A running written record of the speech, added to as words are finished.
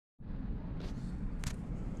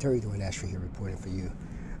Dwayne Ashford here reporting for you.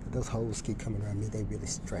 Those hoes keep coming around me. They really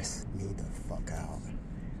stress me the fuck out.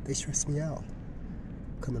 They stress me out.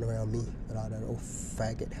 Coming around me with all that old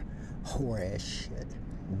faggot, whore ass shit,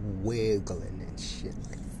 wiggling and shit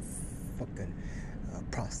like fucking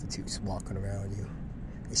prostitutes walking around you.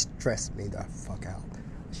 They stress me the fuck out.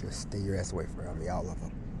 You should stay your ass away from me, all of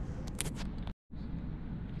them.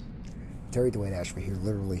 Dwayne Ashford here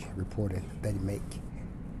literally reporting that he make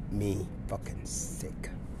me fucking sick.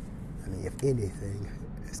 I mean, if anything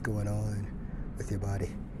is going on with your body,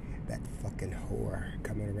 that fucking whore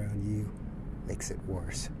coming around you makes it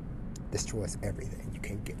worse. Destroys everything. You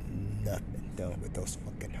can't get nothing done with those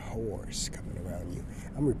fucking whores coming around you.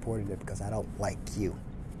 I'm reporting it because I don't like you.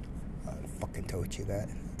 I fucking told you that.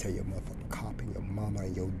 Tell your motherfucking cop and your mama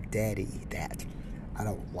and your daddy that. I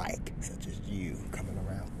don't like such as you coming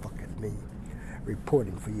around fucking me.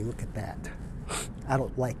 Reporting for you. Look at that. I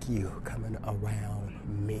don't like you coming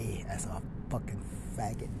around me as a fucking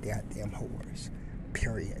faggot goddamn whores.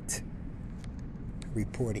 Period.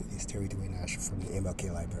 Reporting is Dwayne Ashford from the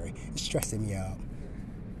MLK library. It's stressing me out.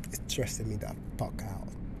 It's stressing me the fuck out.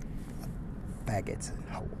 Faggots and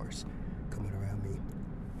whores coming around me.